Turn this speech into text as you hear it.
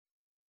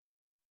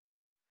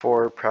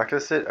For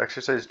practice it,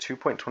 exercise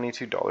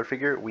 2.22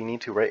 DollarFigure, we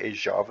need to write a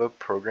Java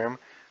program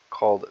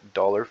called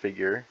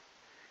DollarFigure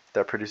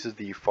that produces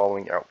the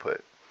following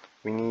output.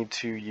 We need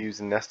to use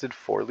nested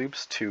for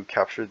loops to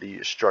capture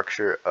the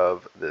structure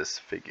of this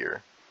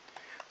figure.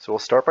 So we'll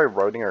start by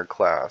writing our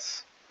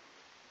class,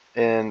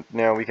 and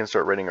now we can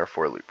start writing our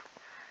for loop.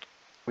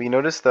 We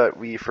notice that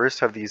we first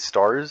have these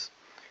stars,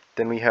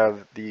 then we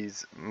have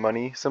these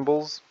money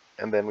symbols,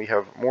 and then we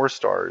have more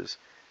stars,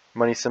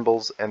 money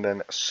symbols, and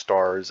then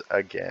stars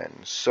again.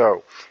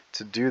 So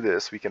to do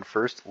this, we can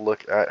first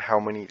look at how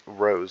many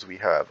rows we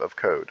have of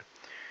code.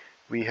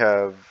 We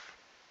have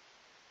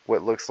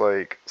what looks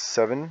like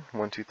 7,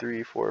 1, 2,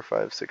 3, 4,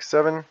 5, 6,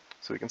 7.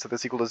 So we can set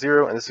this equal to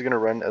 0, and this is going to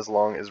run as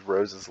long as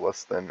rows is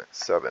less than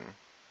 7.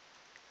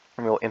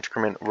 And we'll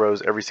increment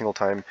rows every single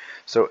time,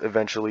 so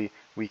eventually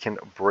we can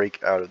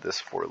break out of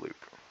this for loop.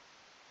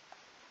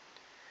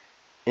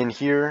 In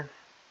here,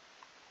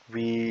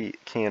 we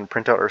can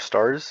print out our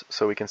stars,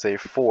 so we can say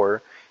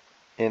for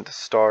int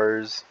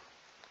stars,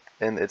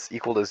 and it's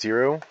equal to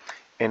 0,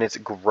 and it's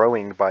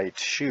growing by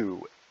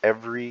 2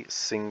 every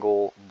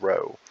single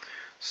row.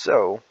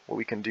 So what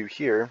we can do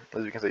here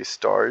is we can say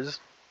stars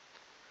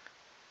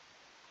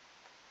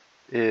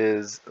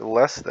is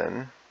less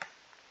than,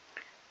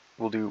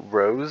 we'll do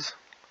rows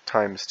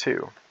times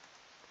 2.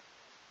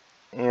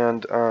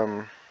 And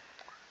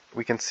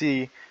we can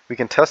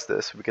test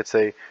this. We could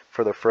say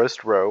for the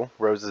first row,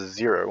 rows is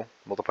 0,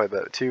 multiply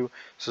that by 2,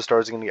 so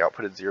stars are going to be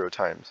outputted 0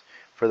 times.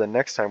 For the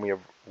next time we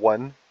have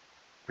 1,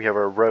 we have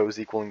our rows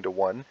equaling to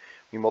 1,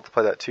 we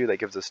multiply that 2, that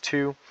gives us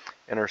 2,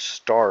 and our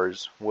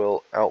stars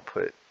will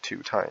output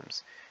 2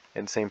 times.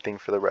 And same thing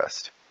for the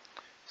rest.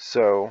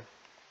 So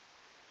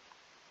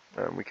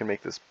we can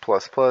make this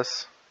plus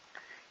plus,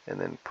 and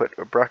then put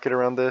a bracket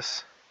around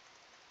this,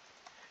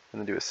 and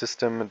then do a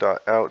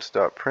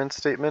system.out.print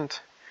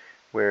statement,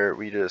 where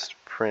we just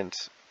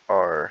print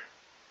our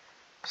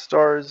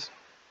stars,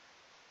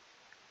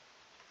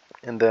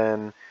 and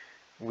then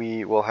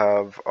we will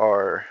have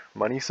our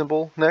money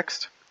symbol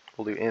next.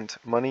 We'll do int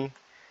money.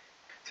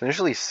 It's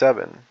initially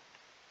 7,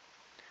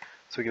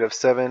 so we could have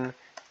 7,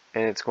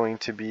 and it's going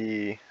to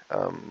be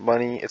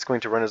money. It's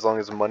going to run as long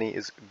as money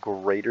is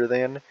greater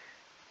than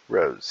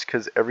rows,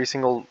 because every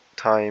single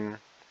time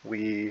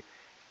we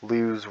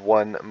lose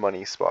one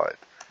money spot.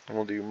 And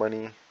we'll do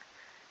money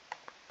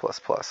plus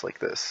plus like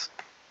this.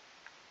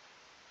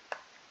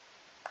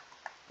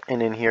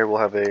 And in here we'll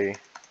have a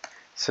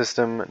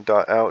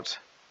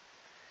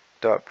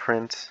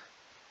system.out.print,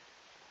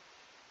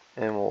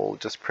 and we'll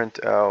just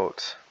print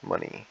out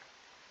money.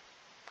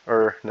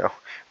 Or no,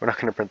 we're not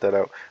going to print that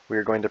out.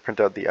 We're going to print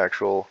out the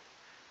actual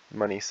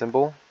money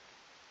symbol.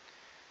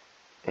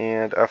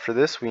 And after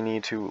this we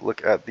need to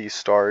look at these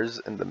stars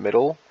in the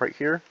middle right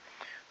here.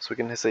 So we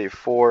can say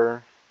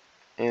for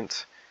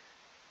int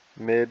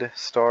mid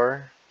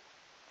star,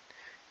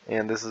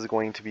 and this is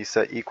going to be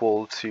set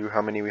equal to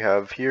how many we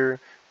have here.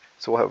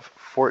 So we'll have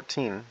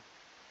 14,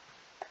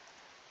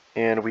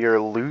 and we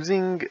are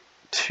losing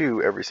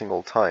 2 every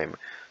single time,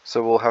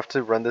 so we'll have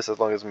to run this as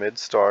long as mid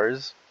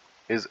stars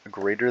is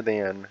greater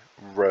than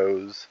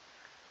rows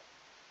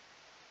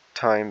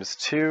times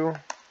 2,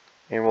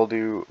 and we'll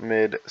do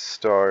mid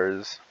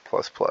stars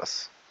plus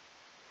plus.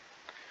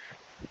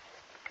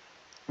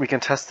 We can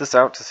test this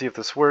out to see if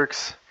this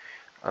works.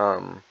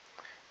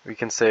 We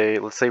can say,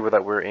 let's say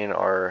that we're in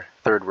our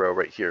third row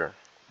right here.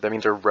 That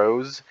means our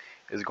rows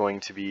is going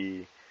to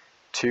be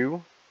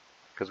 2,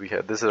 because we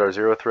had, this is our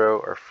 0th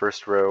row, our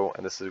first row,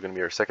 and this is going to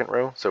be our second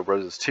row. So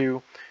rows is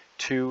 2.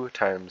 2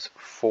 times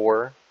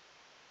 4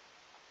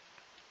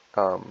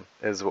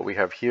 is what we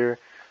have here.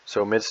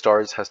 So mid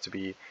stars has to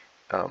be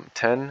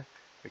 10.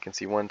 We can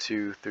see 1,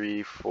 2,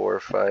 3, 4,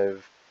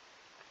 5,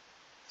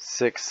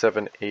 6,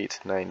 7, 8,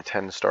 9,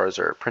 10 stars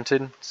are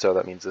printed. So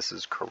that means this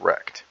is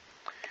correct.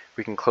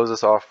 We can close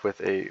this off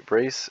with a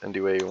brace and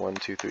do a 1,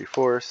 2, 3,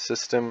 4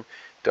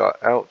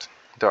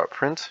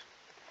 system.out.print,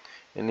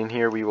 and in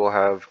here we will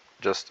have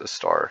just a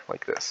star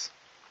like this.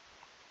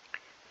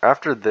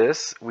 After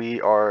this, we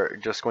are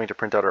just going to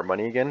print out our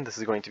money again. This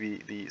is going to be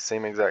the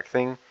same exact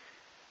thing,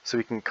 so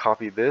we can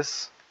copy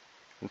this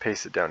and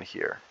paste it down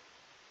here.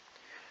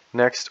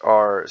 Next,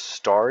 our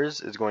stars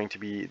is going to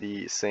be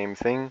the same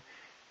thing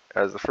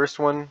as the first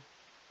one,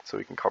 so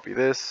we can copy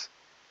this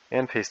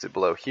and paste it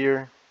below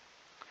here.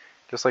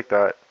 Just like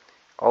that.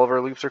 All of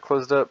our loops are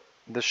closed up.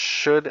 This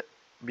should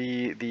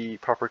be the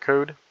proper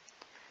code.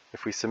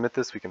 If we submit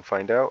this, we can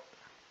find out.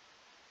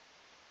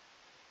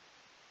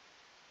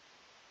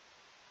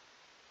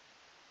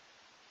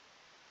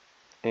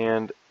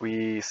 And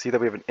we see that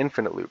we have an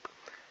infinite loop.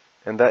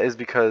 And that is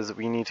because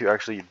we need to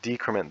actually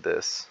decrement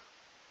this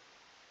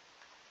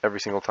every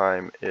single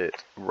time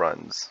it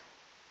runs.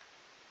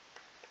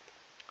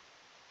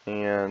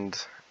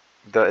 And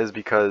that is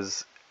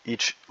because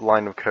each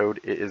line of code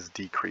it is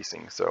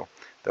decreasing, so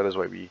that is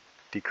why we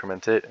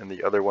decrement it, and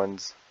the other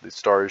ones, the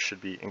stars, should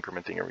be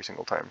incrementing every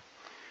single time.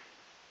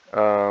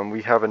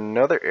 We have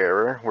another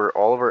error where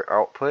all of our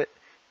output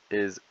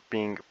is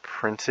being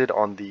printed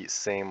on the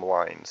same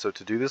line. So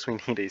to do this, we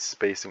need a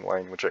spacing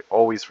line, which I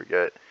always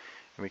forget.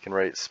 And we can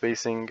write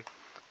spacing,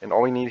 and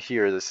all we need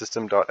here is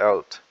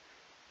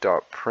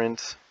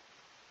system.out.print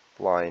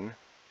line,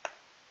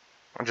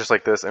 just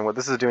like this. And what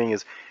this is doing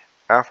is,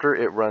 after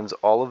it runs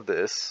all of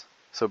this,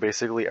 so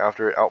basically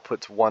after it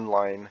outputs one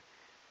line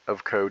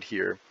of code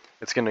here,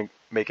 it's going to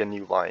make a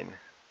new line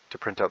to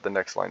print out the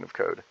next line of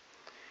code.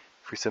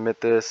 If we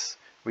submit this,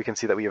 we can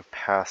see that we have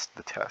passed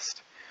the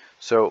test.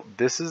 So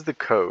this is the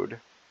code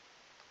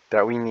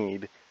that we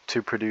need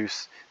to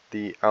produce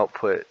the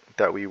output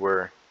that we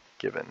were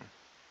given.